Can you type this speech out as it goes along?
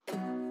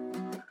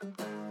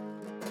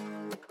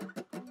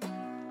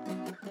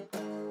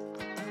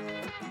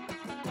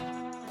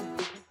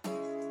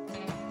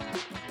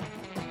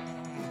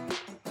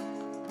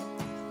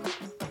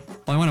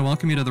Well, I want to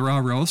welcome you to The Raw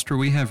Roast, where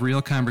we have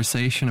real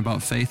conversation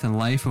about faith and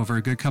life over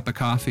a good cup of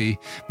coffee.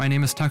 My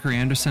name is Tucker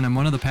Anderson. I'm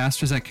one of the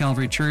pastors at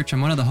Calvary Church.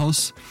 I'm one of the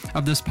hosts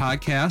of this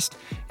podcast,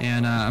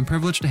 and I'm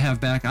privileged to have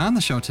back on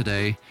the show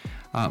today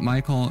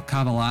Michael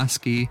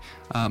Kowalowski.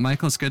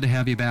 Michael, it's good to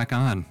have you back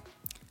on.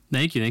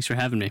 Thank you. Thanks for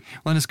having me.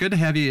 Well, and it's good to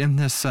have you in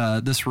this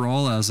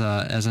role as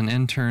an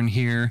intern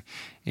here.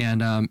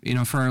 And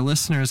for our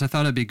listeners, I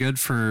thought it'd be good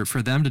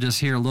for them to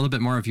just hear a little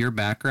bit more of your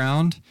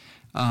background.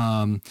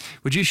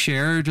 Would you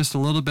share just a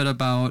little bit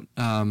about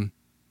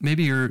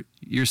maybe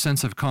your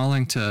sense of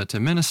calling to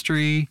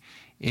ministry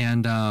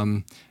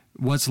and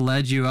what's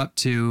led you up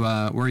to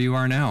where you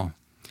are now?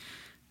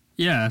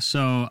 Yeah,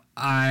 so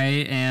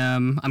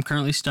I'm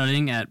currently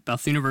studying at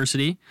Beth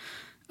University.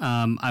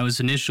 I was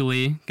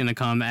initially going to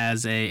come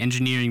as a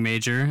engineering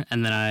major,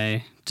 and then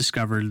I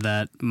discovered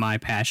that my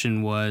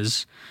passion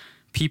was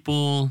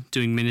people,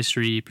 doing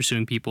ministry,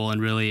 pursuing people,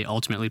 and really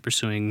ultimately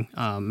pursuing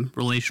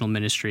relational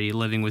ministry,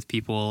 living with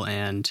people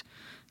and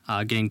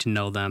getting to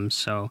know them.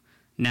 So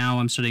now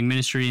I'm studying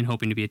ministry and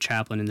hoping to be a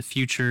chaplain in the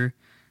future.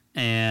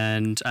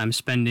 And I'm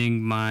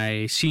spending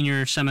my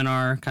senior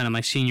seminar, kind of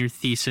my senior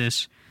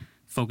thesis,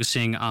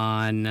 focusing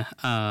on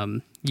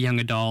young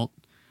adult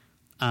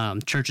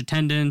church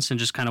attendance and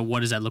just kind of what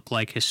does that look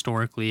like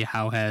historically?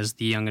 How has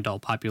the young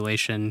adult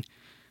population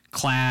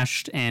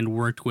clashed and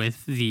worked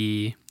with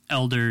the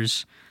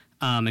elders,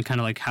 and kind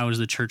of like how has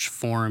the church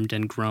formed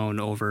and grown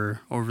over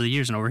the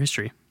years and over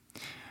history?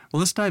 Well,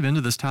 let's dive into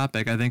this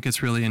topic. I think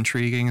it's really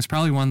intriguing. It's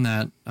probably one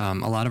that a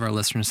lot of our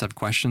listeners have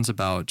questions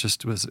about,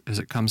 just as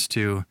it comes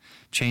to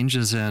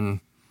changes in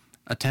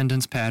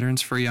attendance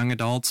patterns for young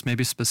adults,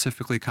 maybe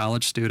specifically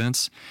college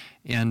students.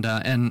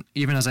 And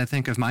even as I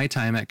think of my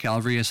time at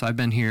Calvary, so I've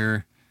been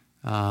here,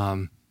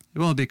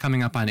 it'll be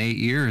coming up on 8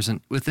 years.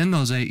 And within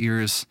those 8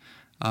 years,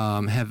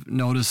 have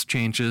noticed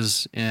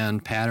changes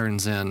and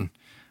patterns in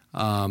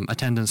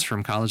attendance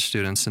from college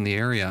students in the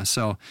area.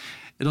 So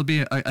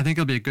I think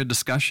it'll be a good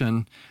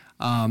discussion.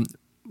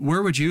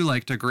 Where would you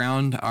like to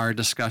ground our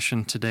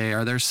discussion today?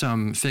 Are there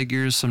some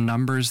figures, some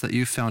numbers that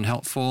you found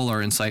helpful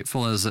or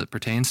insightful as it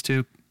pertains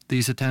to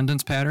these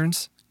attendance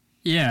patterns?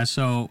 Yeah,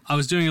 so I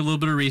was doing a little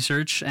bit of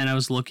research, and I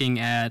was looking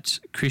at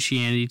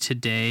Christianity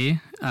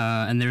Today,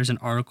 and there's an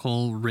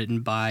article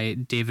written by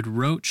David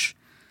Roach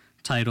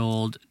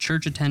titled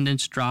 "Church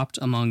Attendance Dropped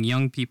Among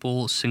Young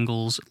People,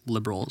 Singles,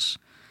 Liberals."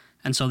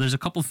 And so there's a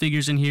couple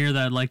figures in here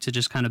that I'd like to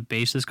just kind of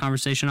base this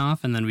conversation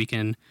off, and then we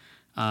can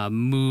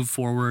move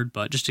forward.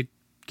 But just to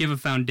give a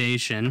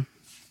foundation,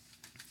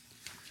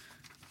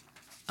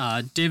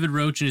 David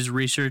Roach in his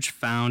research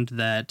found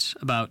that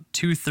about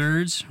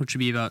 2/3, which would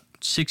be about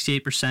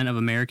 68% of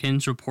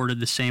Americans, reported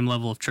the same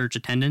level of church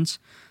attendance,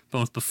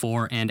 both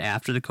before and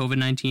after the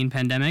COVID-19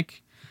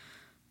 pandemic.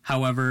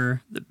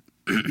 However,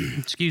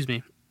 excuse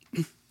me.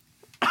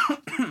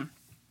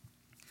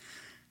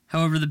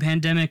 However, the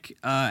pandemic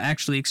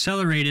actually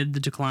accelerated the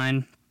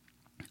decline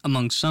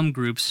among some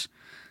groups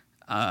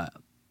that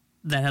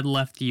had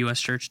left the U.S.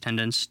 church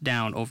attendance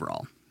down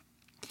overall.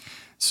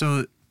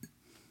 So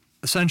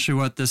essentially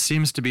what this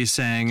seems to be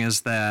saying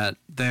is that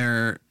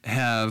there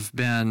have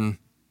been,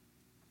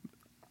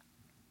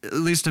 at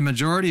least a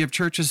majority of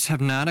churches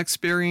have not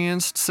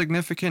experienced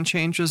significant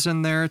changes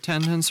in their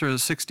attendance, or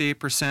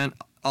 68%,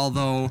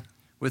 although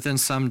within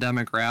some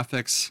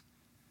demographics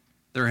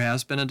there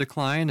has been a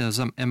decline.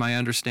 Am I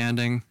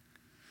understanding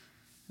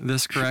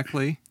this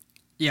correctly?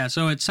 Yeah,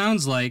 so it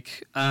sounds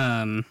like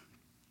that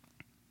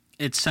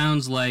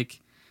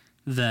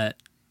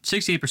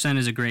 68%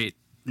 is a great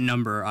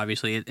number.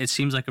 Obviously, it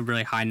seems like a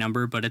really high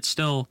number, but there's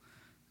still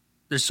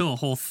a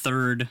whole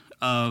third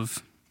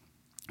of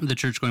the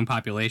church-going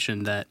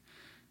population that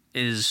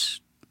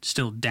is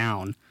still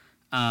down.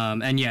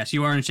 And yes,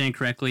 you are understanding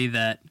correctly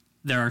that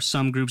there are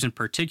some groups in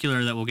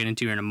particular that we'll get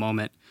into here in a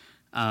moment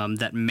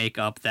that make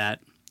up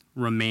that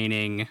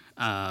remaining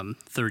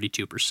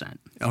 32%.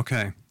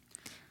 Okay.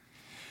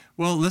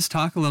 Well, let's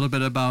talk a little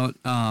bit about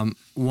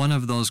one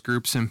of those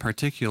groups in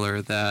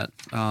particular that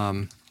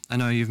I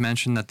know you've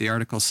mentioned that the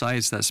article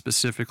cites, that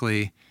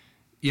specifically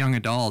young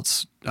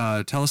adults.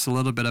 Tell us a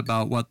little bit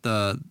about what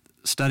the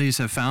studies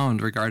have found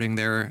regarding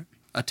their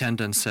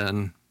attendance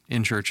in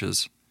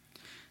churches.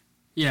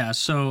 Yeah,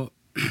 so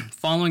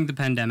following the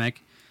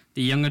pandemic,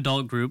 the young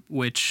adult group,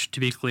 which, to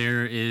be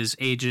clear, is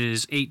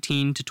ages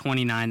 18 to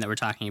 29 that we're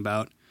talking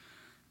about,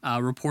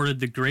 reported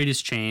the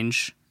greatest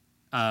change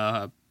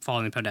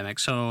following the pandemic.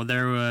 So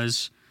there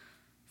was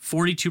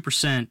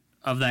 42%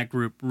 of that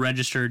group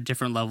registered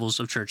different levels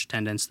of church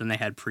attendance than they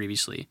had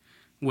previously,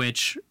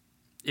 which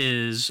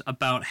is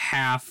about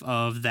half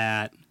of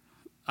that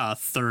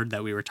third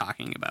that we were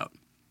talking about.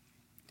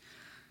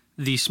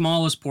 The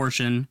smallest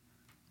portion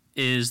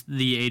is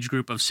the age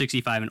group of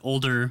 65 and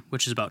older,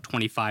 which is about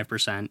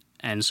 25%.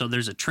 And so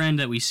there's a trend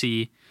that we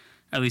see,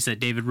 at least that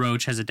David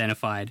Roach has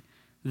identified,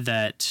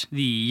 that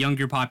the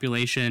younger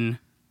population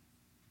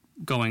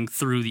going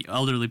through the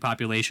elderly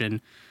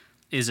population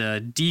is a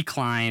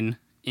decline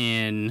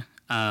in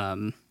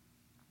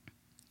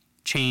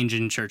change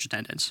in church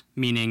attendance,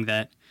 meaning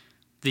that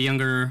the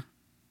younger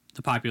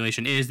the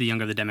population is, the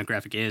younger the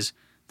demographic is,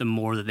 the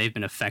more that they've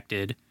been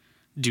affected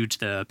due to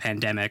the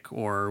pandemic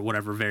or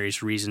whatever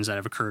various reasons that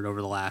have occurred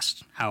over the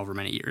last however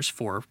many years,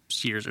 4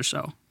 years or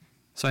so.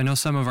 So I know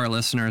some of our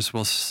listeners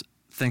will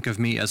think of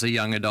me as a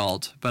young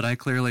adult, but I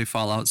clearly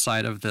fall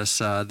outside of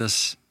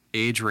this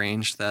age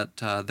range that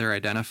they're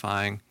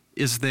identifying.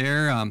 Is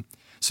there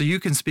so you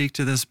can speak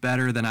to this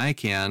better than I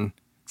can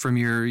from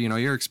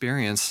your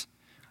experience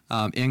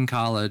in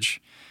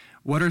college?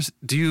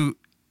 Do you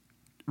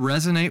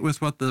resonate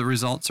with what the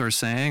results are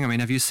saying? I mean,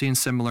 have you seen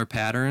similar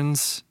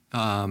patterns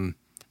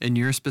in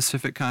your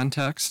specific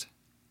context?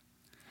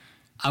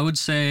 I would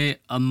say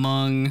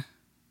among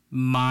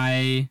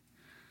my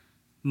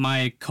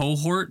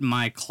cohort,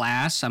 my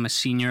class, I'm a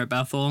senior at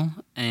Bethel,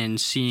 and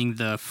seeing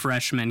the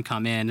freshmen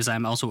come in, as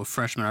I'm also a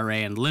freshman RA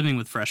and living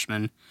with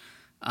freshmen,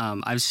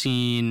 I've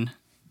seen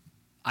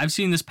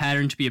this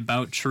pattern to be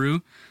about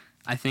true.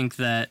 I think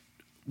that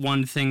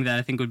one thing that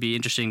I think would be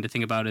interesting to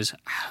think about is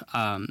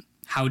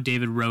how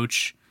David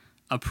Roach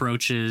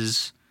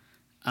approaches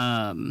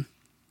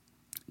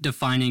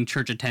defining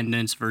church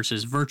attendance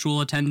versus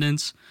virtual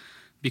attendance,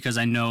 because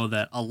I know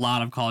that a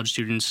lot of college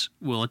students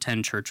will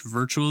attend church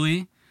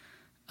virtually.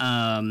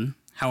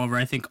 However,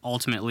 I think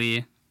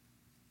ultimately,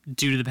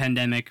 due to the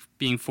pandemic,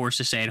 being forced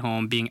to stay at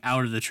home, being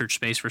out of the church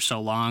space for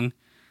so long,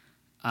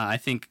 I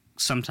think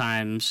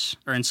sometimes,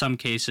 or in some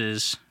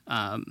cases,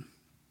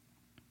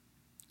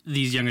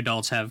 these young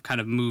adults have kind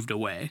of moved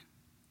away.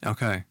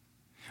 Okay.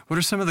 What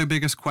are some of the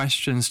biggest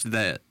questions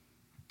that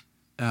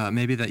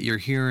maybe that you're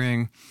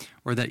hearing,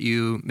 or that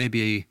you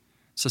maybe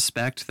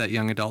suspect that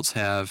young adults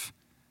have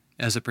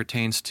as it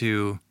pertains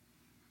to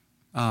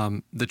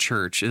the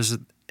church?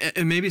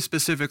 And maybe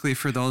specifically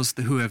for those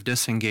who have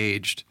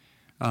disengaged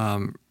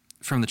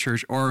from the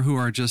church, or who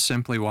are just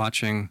simply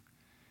watching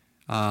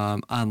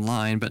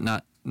online but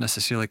not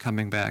necessarily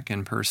coming back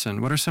in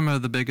person. What are some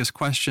of the biggest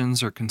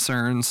questions or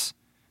concerns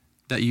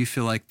that you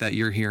feel like that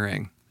you're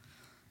hearing?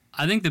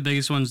 I think the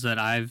biggest ones that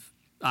I've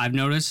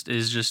noticed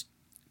is just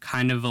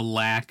kind of a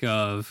lack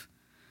of,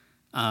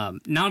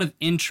 not of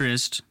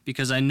interest,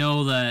 because I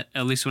know that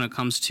at least when it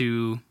comes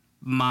to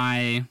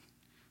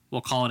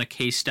we'll call it a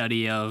case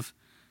study of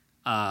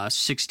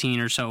 16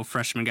 or so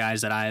freshman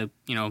guys that I,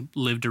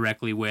 live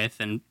directly with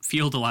and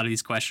field a lot of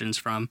these questions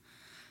from.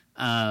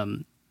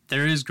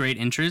 There is great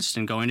interest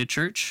in going to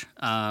church.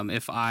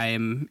 If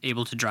I'm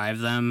able to drive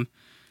them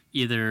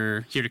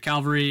either here to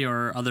Calvary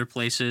or other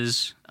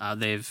places,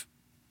 they've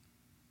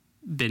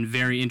been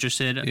very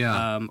interested,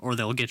 or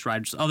they'll get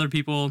rides with other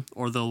people,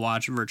 or they'll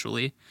watch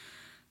virtually.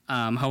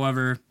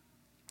 However,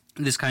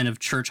 this kind of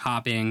church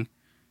hopping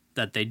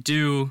that they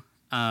do,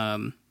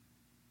 I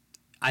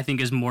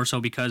think is more so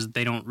because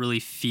they don't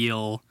really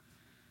feel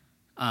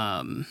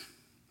called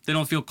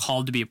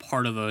to be a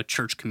part of a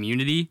church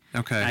community.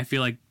 Okay. And I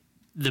feel like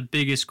the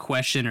biggest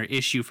question or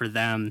issue for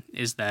them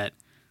is that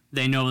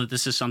they know that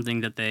this is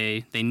something that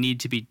they need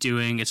to be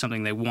doing. It's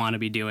something they want to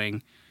be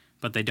doing,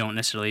 but they don't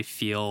necessarily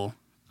feel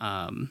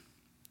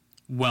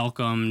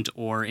welcomed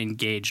or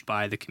engaged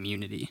by the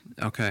community.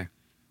 Okay.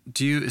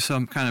 So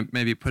I'm kind of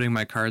maybe putting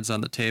my cards on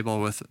the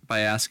table by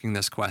asking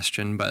this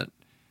question, but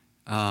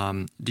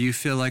do you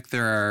feel like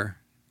do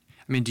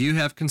you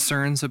have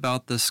concerns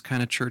about this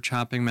kind of church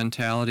hopping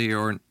mentality,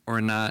 or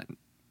not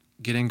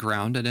getting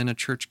grounded in a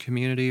church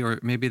community, or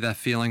maybe that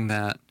feeling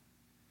that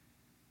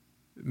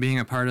being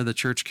a part of the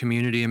church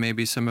community and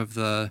maybe some of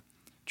the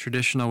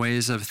traditional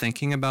ways of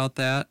thinking about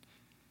that,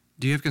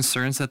 do you have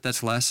concerns that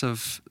that's less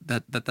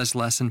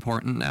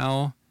important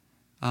now?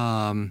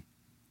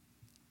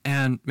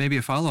 And maybe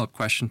a follow-up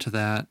question to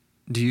that,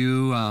 do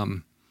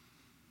you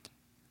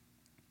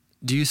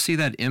see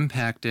that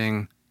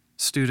impacting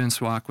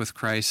students' walk with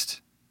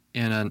Christ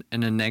in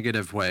a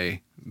negative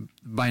way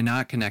by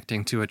not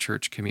connecting to a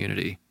church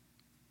community?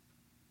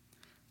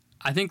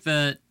 I think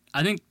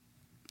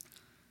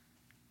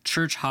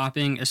church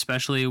hopping,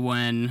 especially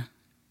when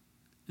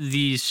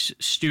these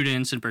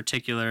students in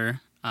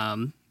particular,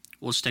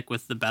 we'll stick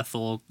with the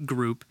Bethel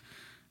group,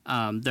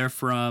 they're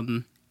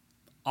from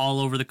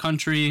all over the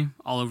country,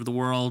 all over the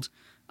world.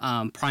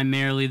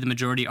 Primarily, the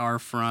majority are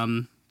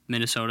from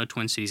Minnesota,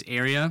 Twin Cities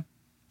area.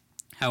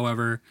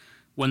 However,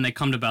 when they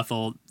come to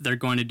Bethel, they're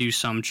going to do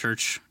some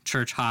church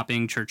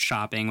hopping, church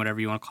shopping, whatever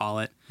you want to call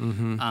it,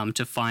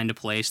 to find a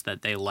place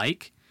that they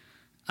like.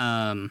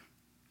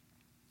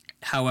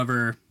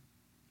 However,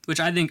 which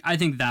I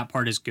think that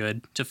part is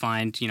good to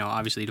find.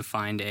 Obviously to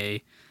find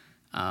a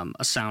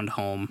sound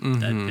home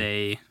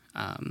that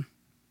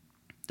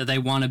they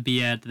want to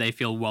be at, that they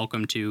feel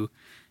welcome to,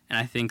 and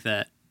I think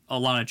that a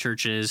lot of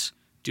churches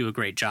do a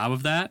great job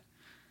of that.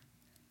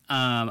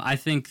 I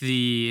think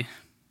the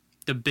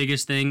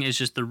biggest thing is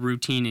just the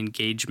routine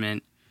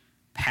engagement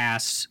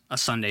past a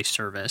Sunday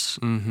service.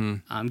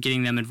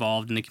 Getting them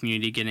involved in the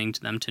community, getting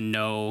them to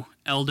know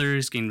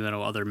elders, getting to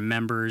know other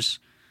members,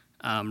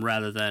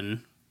 rather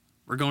than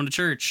we're going to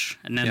church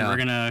and then we're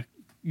going to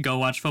go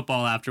watch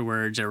football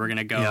afterwards, or we're going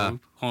to go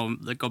home,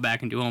 go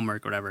back and do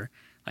homework, whatever.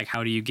 Like,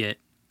 how do you get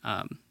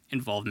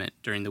involvement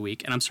during the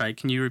week? And I'm sorry,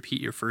 can you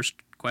repeat your first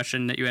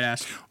question that you had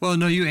asked? Well,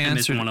 no, you missed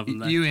answered one of them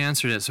then. You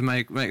answered it. So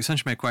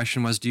essentially my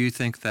question was, do you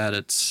think that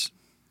it's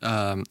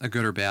a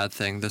good or bad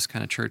thing, this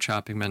kind of church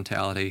hopping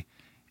mentality?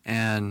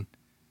 And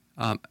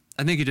I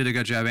think you did a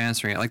good job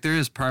answering it. Like, there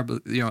is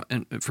probably,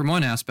 and from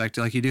one aspect,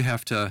 like, you do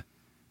have to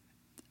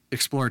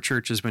explore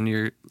churches when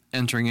you're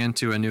entering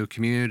into a new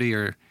community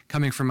or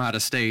coming from out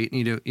of state.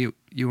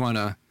 You want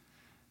to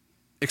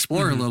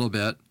explore a little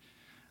bit.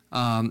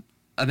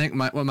 I think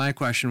what my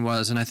question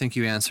was, and I think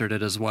you answered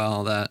it as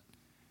well, that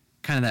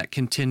kind of that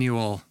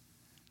continual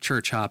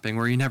church hopping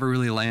where you're never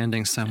really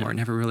landing somewhere,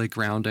 never really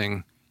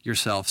grounding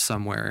yourself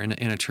somewhere in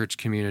a church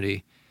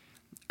community,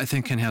 I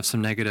think can have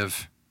some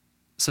negative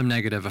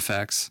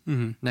effects,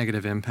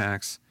 negative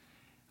impacts.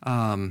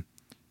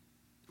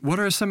 What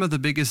are some of the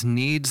biggest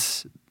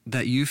needs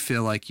that you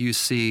feel like you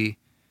see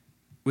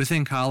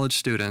within college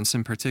students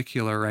in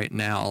particular right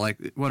now?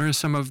 Like, what are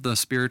some of the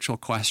spiritual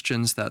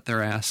questions that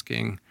they're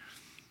asking?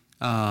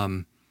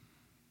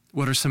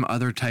 What are some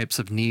other types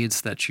of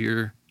needs that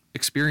you're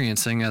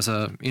experiencing as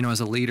a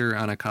leader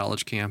on a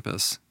college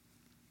campus?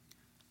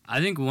 I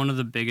think one of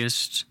the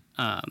biggest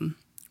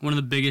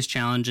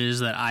challenges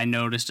that I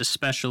noticed,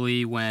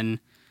 especially when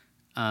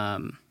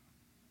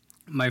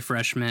my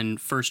freshmen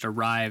first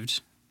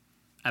arrived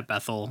at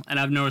Bethel, and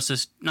I've noticed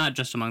this not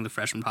just among the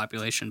freshman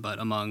population, but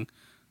among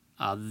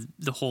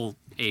the whole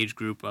age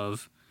group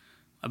of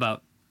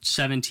about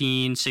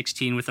 17,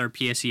 16 with our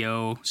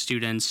PSEO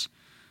students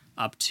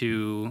up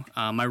to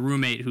my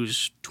roommate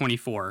who's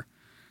 24.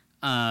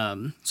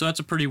 So that's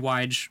a pretty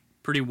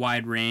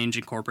wide range,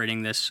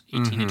 incorporating this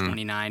 18 to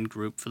 29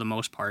 group for the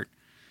most part.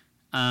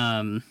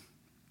 I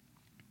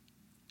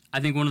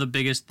think one of the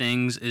biggest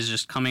things is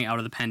just coming out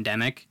of the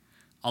pandemic.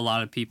 A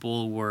lot of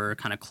people were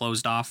kind of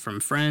closed off from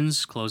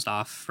friends, closed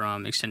off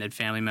from extended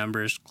family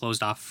members,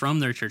 closed off from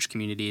their church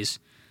communities,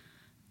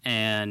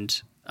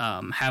 and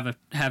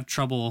have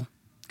trouble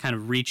kind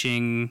of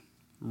reaching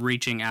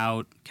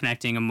out,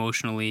 connecting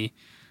emotionally.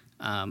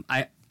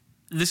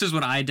 This is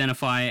what I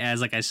identify as,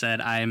 like I said,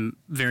 I'm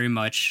very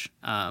much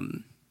a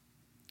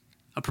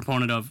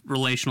proponent of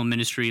relational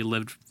ministry,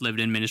 lived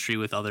in ministry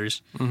with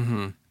others.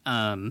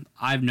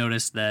 I've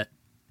noticed that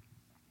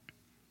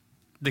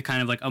the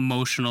kind of like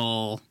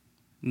emotional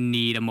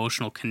need,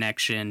 emotional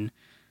connection,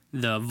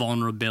 the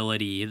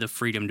vulnerability, the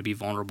freedom to be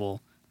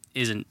vulnerable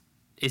isn't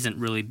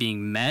really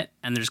being met,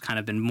 and there's kind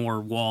of been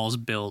more walls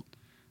built,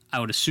 I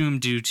would assume,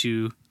 due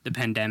to the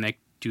pandemic,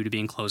 due to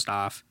being closed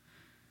off,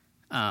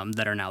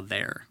 that are now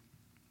there.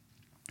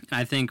 And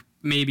I think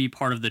maybe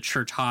part of the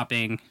church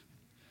hopping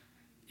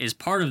is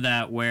part of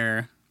that,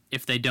 where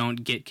if they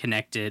don't get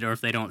connected or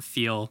if they don't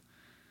feel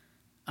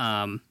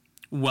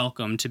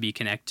welcome to be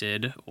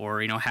connected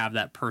or, have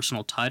that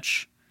personal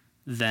touch,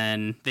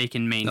 then they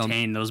can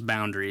maintain those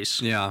boundaries.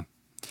 Yeah.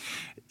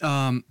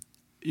 One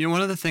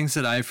of the things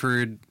that I've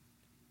heard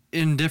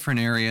in different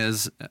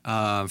areas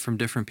from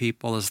different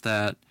people is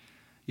that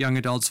young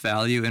adults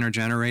value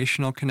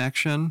intergenerational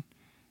connection.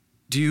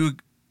 Do you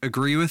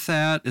agree with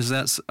that? Is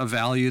that a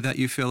value that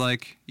you feel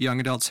like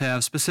young adults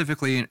have?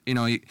 Specifically,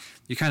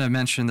 you kind of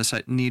mentioned this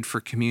need for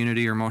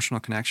community or emotional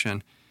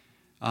connection.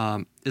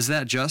 Is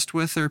that just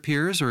with their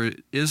peers, or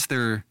is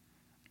there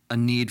a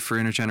need for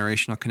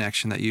intergenerational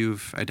connection that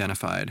you've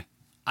identified?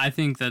 I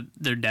think that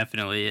there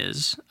definitely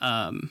is.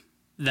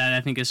 That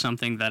I think is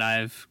something that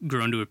I've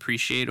grown to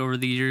appreciate over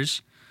the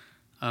years,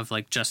 of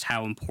like just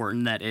how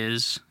important that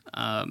is.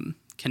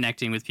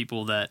 Connecting with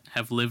people that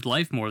have lived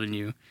life more than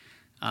you.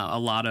 A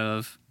lot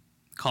of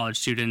college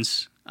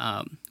students,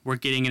 we're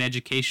getting an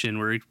education,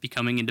 we're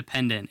becoming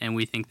independent, and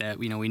we think that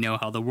we know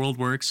how the world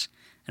works,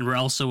 and we're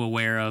also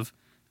aware of,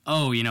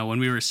 when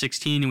we were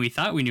 16 and we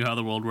thought we knew how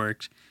the world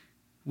worked,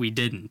 we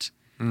didn't.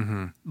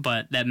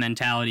 But that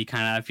mentality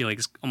kind of, I feel like,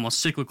 is almost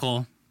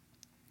cyclical,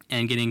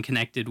 and getting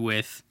connected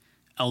with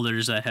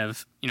elders that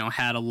have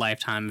had a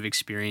lifetime of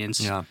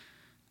experience,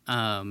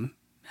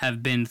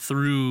 have been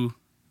through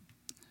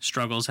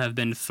struggles, have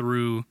been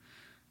through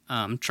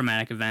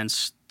traumatic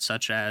events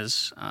such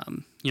as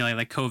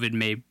like COVID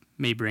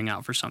may bring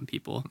out for some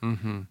people.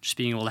 Just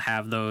being able to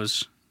have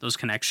those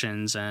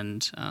connections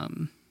and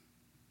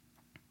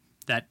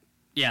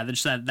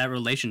that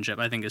relationship,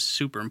 I think, is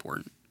super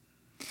important.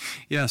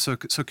 Yeah, so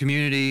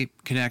community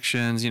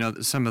connections,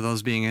 some of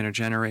those being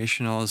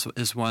intergenerational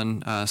is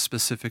one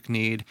specific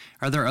need.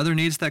 Are there other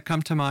needs that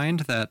come to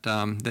mind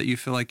that you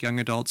feel like young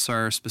adults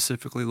are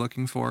specifically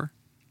looking for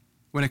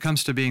when it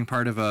comes to being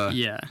part of a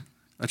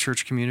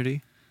church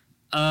community?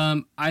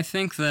 I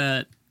think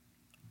that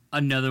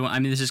another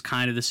one, this is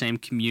kind of the same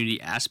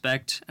community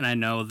aspect, and I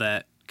know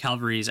that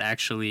Calvary is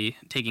actually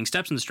taking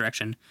steps in this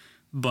direction,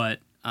 but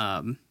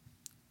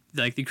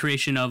like the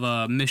creation of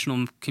a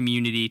missional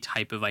community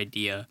type of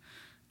idea.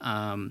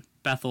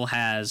 Bethel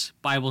has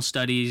Bible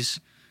studies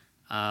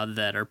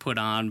that are put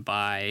on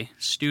by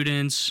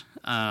students,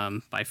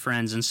 by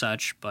friends and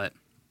such,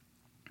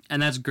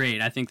 and that's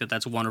great. I think that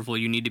that's wonderful.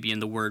 You need to be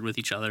in the Word with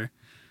each other,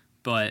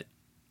 but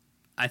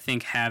I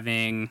think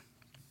having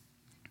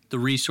the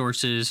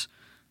resources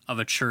of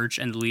a church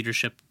and the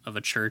leadership of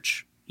a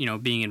church,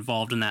 being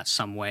involved in that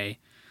some way,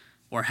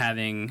 or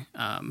having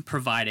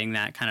providing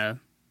that kind of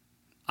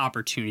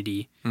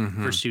opportunity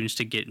for students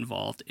to get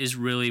involved is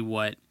really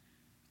what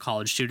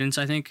college students,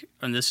 I think,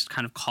 and this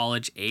kind of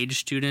college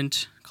age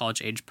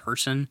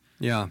person,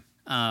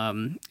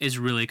 is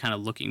really kind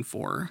of looking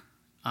for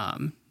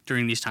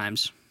during these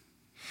times.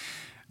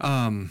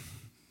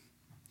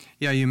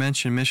 You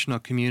mentioned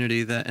missional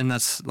community, and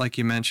that's, like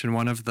you mentioned,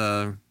 one of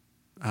the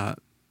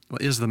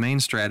is the main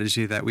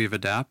strategy that we've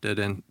adopted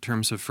in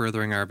terms of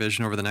furthering our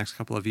vision over the next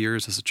couple of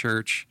years as a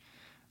church.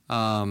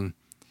 I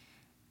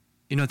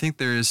think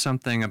there is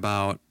something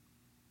about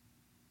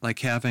like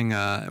having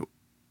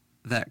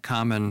that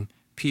common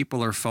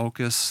people or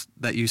focus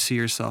that you see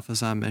yourself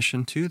as on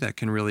mission to that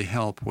can really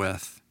help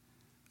with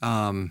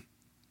not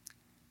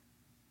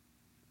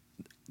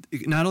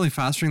only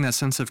fostering that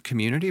sense of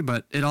community,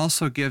 but it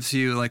also gives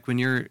you, like, when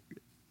you're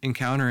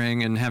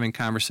encountering and having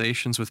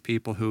conversations with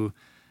people who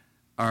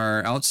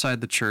are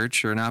outside the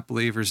church or not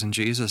believers in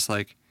Jesus,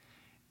 like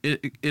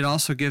it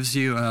also gives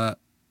you a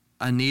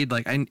need,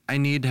 like I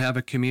need to have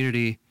a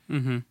community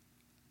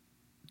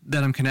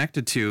that I'm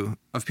connected to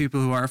of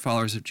people who are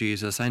followers of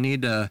Jesus. I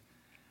need to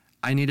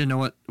know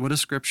what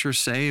does Scripture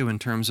say in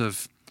terms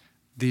of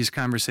these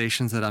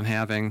conversations that I'm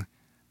having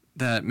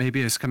that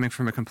maybe is coming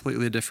from a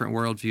completely different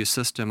worldview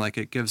system. Like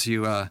it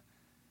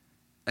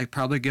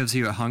probably gives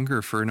you a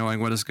hunger for knowing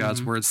what does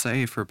God's word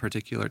say for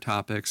particular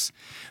topics,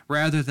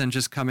 rather than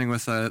just coming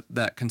with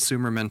that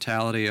consumer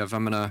mentality of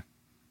I'm going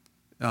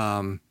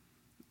to,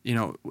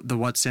 the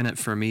what's in it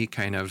for me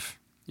kind of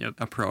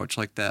approach.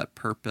 Like that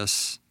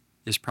purpose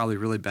is probably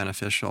really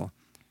beneficial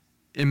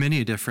for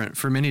many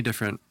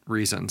different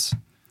reasons.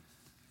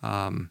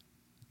 And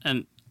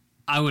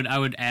I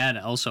would add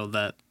also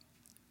that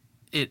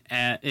it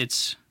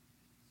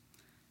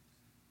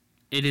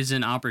is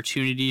an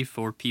opportunity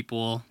for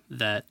people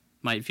that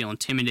might feel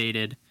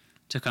intimidated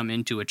to come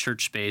into a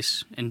church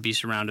space and be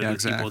surrounded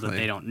with people that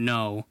they don't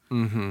know,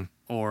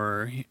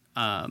 or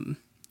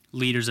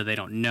leaders that they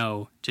don't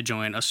know, to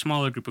join a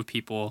smaller group of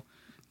people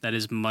that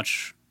is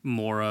much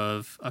more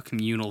of a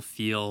communal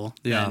feel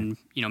than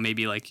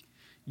maybe like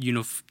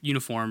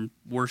uniform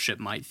worship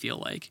might feel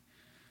like.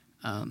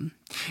 An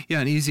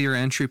easier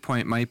entry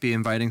point might be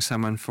inviting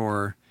someone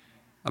for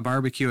a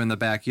barbecue in the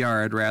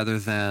backyard rather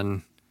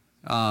than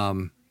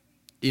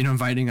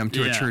inviting them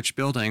to a church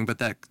building, but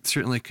that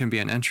certainly can be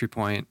an entry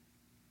point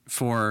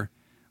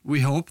we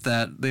hope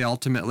that they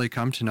ultimately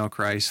come to know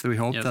Christ. We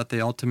hope that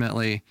they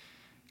ultimately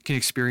can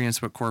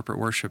experience what corporate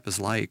worship is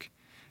like.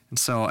 And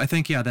so I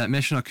think, that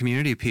missional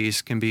community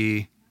piece can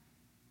be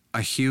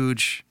a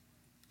huge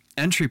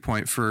entry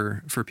point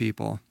for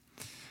people.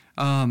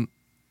 Do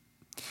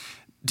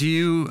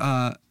you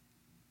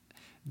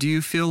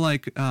feel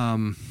like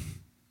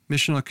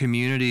missional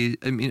community,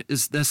 I mean,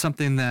 is that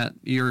something that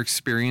you're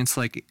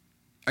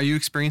are you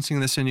experiencing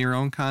this in your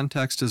own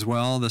context as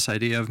well, this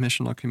idea of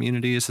missional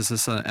communities? Is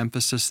this an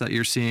emphasis that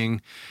you're seeing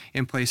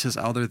in places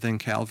other than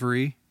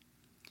Calvary?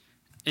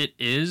 It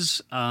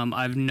is.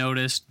 I've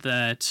noticed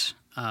that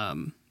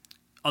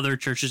other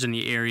churches in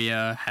the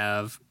area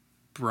have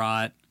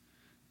brought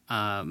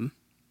a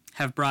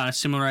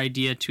similar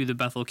idea to the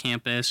Bethel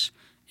campus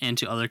and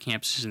to other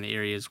campuses in the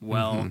area as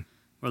well,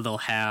 where they'll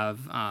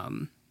have,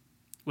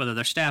 whether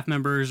they're staff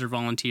members or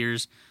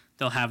volunteers,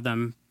 they'll have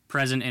them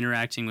present,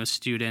 interacting with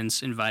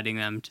students, inviting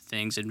them to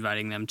things,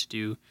 inviting them to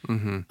do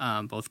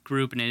both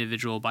group and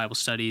individual Bible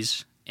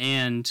studies.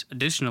 And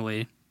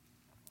additionally,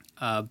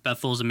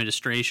 Bethel's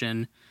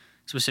administration,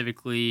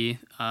 specifically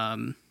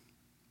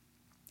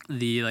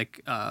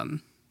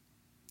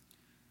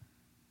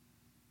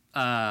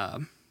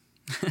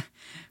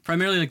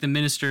primarily like the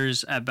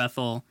ministers at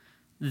Bethel,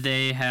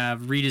 they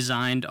have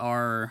redesigned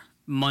our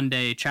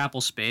Monday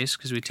chapel space,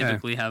 because we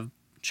typically have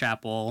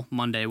chapel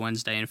Monday,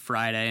 Wednesday, and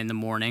Friday in the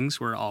mornings,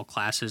 where all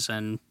classes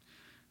and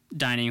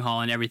dining hall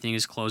and everything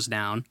is closed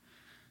down.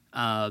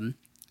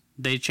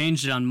 They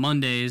changed it on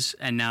Mondays,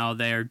 and now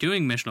they are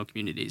doing missional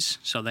communities.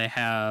 So they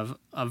have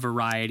a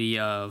variety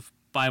of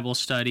Bible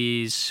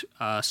studies,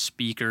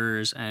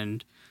 speakers,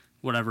 and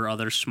whatever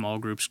other small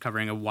groups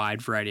covering a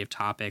wide variety of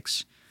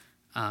topics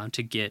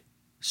to get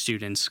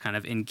students kind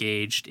of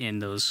engaged in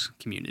those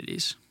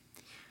communities.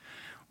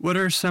 What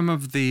are some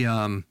of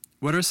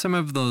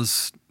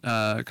those,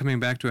 coming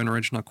back to an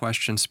original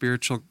question,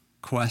 spiritual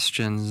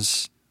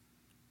questions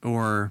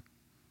or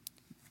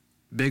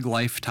big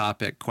life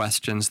topic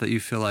questions that you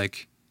feel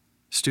like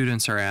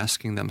students are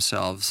asking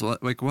themselves?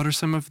 Like, what are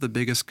some of the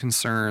biggest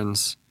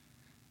concerns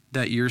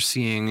that you're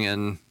seeing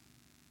in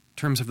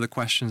terms of the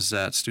questions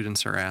that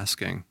students are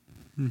asking?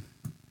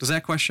 Does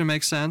that question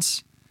make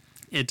sense?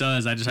 It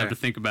does. I just have to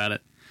think about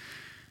it.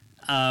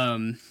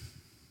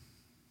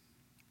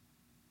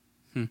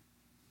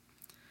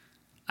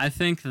 I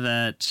think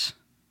that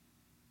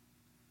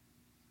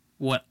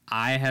what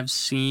I have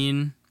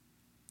seen,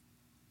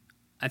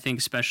 I think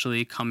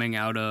especially coming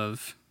out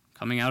of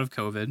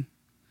COVID,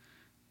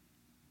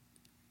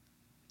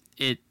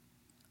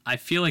 I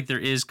feel like there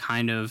is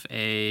kind of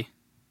a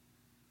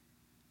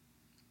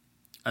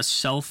a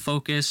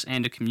self-focus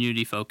and a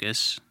community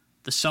focus.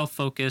 The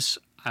self-focus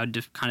I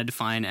would kind of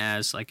define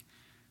as like,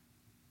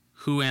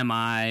 who am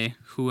I?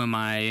 Who am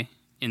I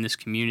in this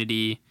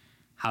community?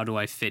 How do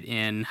I fit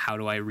in? How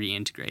do I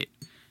reintegrate?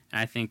 And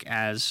I think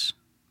as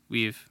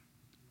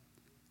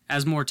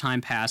more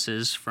time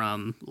passes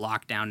from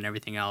lockdown and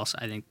everything else,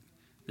 I think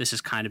this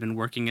has kind of been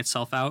working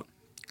itself out.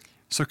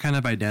 So kind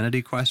of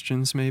identity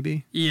questions,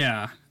 maybe?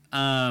 Yeah.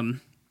 And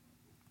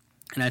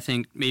I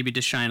think maybe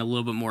to shine a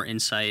little bit more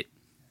insight,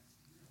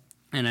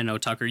 and I know,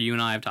 Tucker, you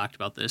and I have talked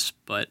about this,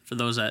 but for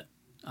those that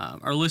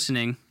are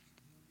listening,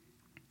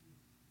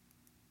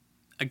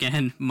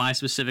 again, my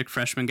specific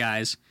freshman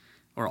guys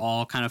are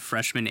all kind of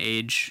freshman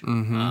age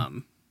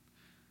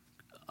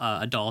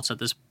adults at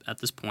this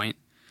point.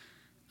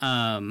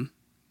 Lockdown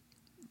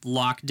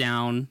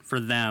for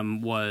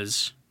them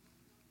was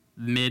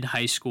mid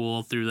high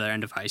school through the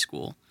end of high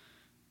school,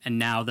 and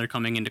now they're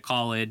coming into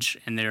college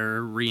and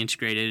they're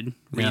reintegrating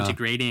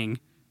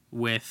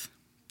with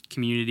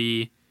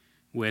community,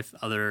 with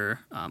other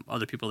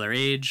people their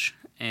age,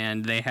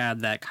 and they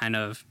had that kind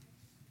of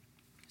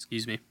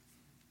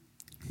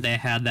they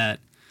had that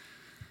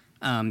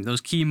those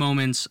key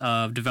moments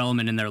of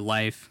development in their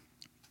life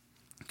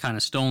kind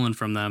of stolen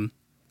from them,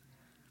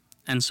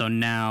 and so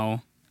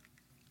now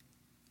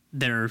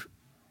they're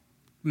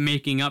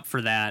making up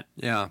for that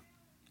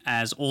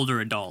as older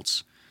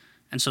adults.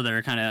 And so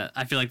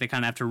I feel like they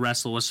kind of have to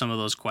wrestle with some of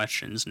those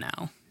questions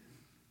now.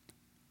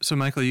 So,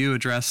 Michael, you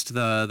addressed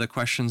the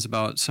questions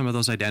about some of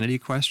those identity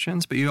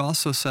questions, but you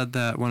also said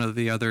that one of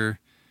the other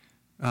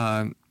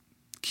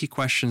key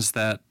questions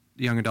that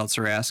young adults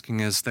are asking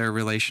is their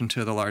relation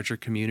to the larger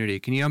community.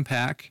 Can you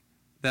unpack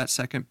that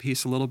second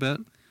piece a little bit?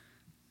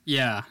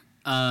 Yeah.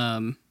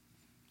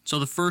 So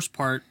the first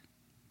part,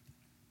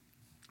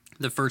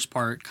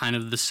 kind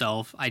of the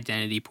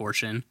self-identity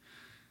portion,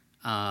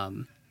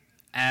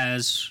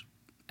 as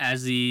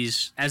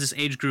this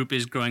age group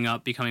is growing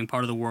up, becoming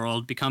part of the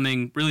world,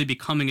 becoming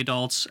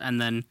adults,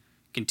 and then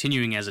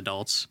continuing as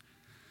adults,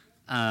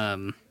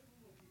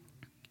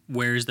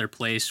 where is their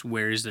place?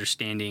 Where is their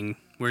standing?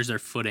 Where's their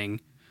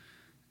footing?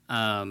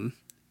 In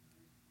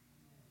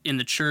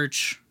the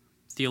church,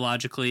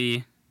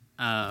 theologically,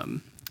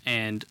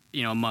 and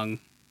among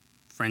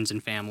friends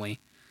and family.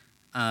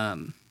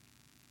 And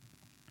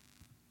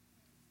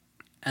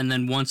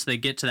then once they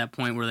get to that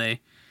point where they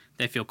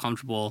feel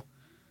comfortable,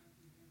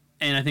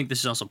 and I think this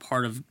is also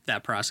part of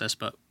that process,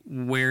 but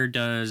where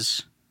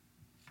does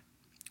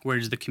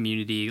the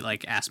community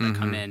aspect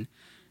come in?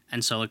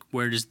 And so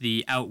where does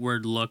the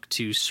outward look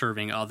to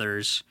serving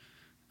others,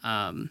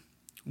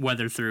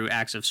 whether through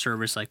acts of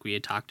service like we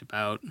had talked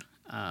about?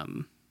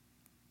 I'm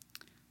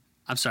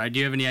sorry, do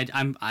you have any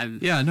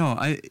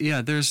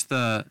idea? There's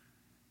the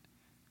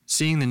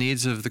seeing the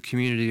needs of the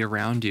community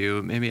around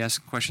you, maybe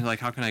asking questions like,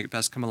 how can I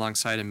best come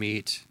alongside and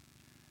meet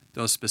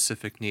those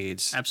specific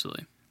needs?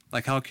 Absolutely.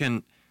 Like, how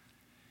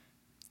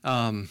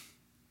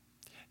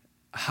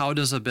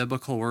does a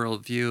biblical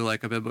worldview,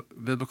 like a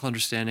biblical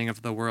understanding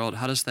of the world,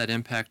 how does that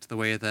impact the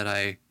way that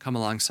I come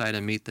alongside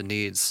and meet the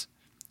needs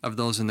of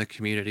those in the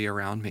community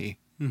around me?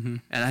 Mm-hmm.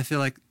 And I feel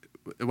like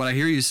what I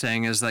hear you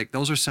saying is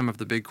those are some of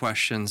the big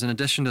questions, in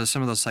addition to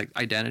some of those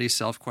identity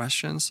self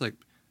questions.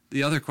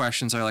 The other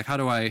questions are how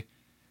do I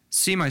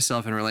see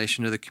myself in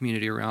relation to the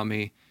community around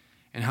me,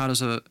 and how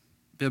does a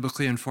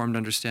biblically informed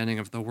understanding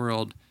of the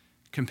world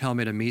compel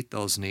me to meet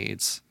those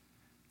needs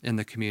in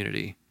the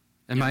community?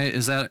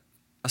 Is that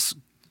a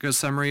good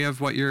summary of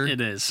what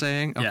you're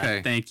saying? Okay.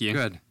 Yeah, thank you.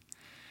 Good.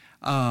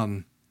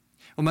 Well,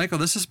 Michael,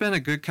 this has been a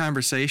good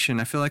conversation.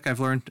 I feel like I've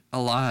learned a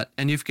lot,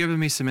 and you've given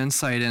me some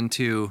insight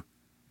into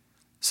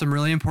some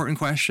really important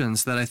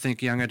questions that I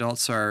think young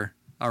adults are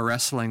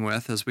wrestling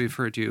with, as we've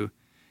heard you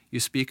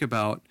speak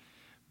about.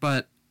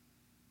 But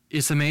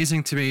it's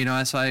amazing to me,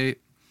 as I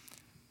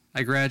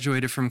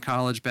graduated from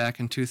college back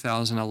in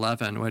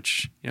 2011,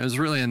 which is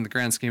really, in the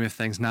grand scheme of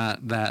things,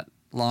 not that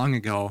long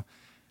ago.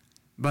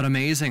 But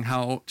amazing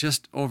how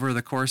just over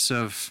the course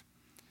of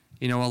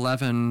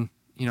 11,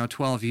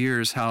 12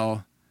 years,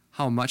 how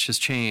much has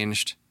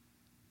changed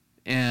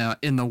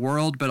in the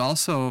world, but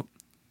also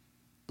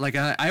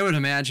I would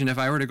imagine if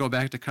I were to go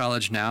back to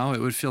college now,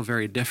 it would feel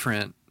very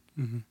different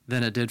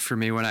than it did for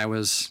me when I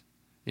was,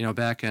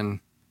 back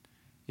in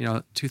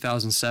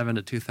 2007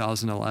 to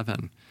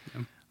 2011.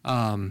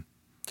 Yeah.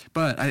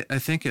 But I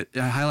think it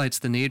highlights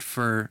the need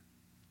for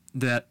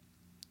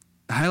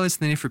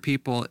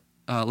people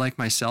like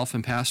myself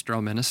in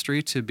pastoral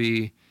ministry to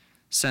be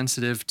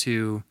sensitive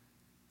to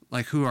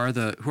who are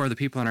the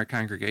people in our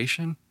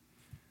congregation,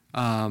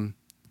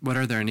 what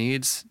are their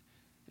needs,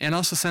 and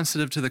also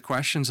sensitive to the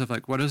questions of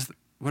what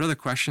are the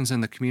questions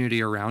in the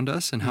community around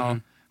us, and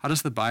how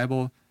does the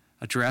Bible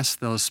address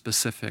those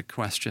specific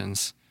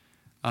questions?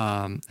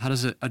 How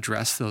does it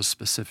address those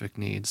specific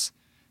needs?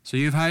 So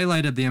you've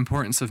highlighted the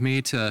importance of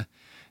me to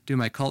do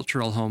my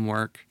cultural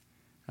homework,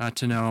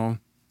 to know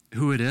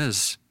who it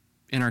is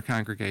in our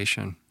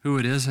congregation, who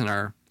it is in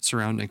our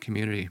surrounding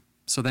community.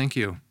 So thank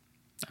you.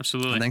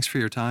 Absolutely. And thanks for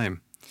your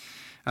time.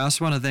 I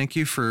also want to thank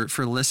you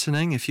for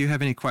listening. If you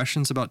have any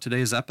questions about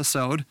today's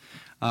episode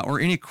or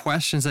any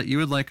questions that you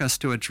would like us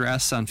to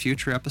address on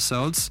future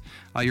episodes,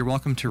 you're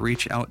welcome to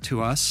reach out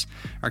to us.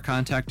 Our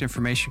contact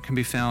information can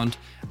be found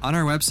on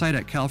our website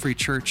at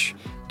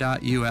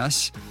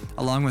calvarychurch.us,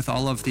 along with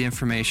all of the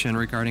information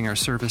regarding our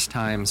service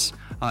times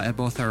at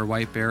both our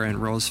White Bear and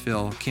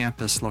Roseville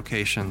campus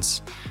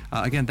locations.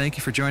 Again, thank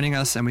you for joining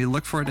us, and we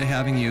look forward to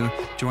having you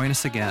join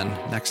us again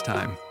next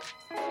time.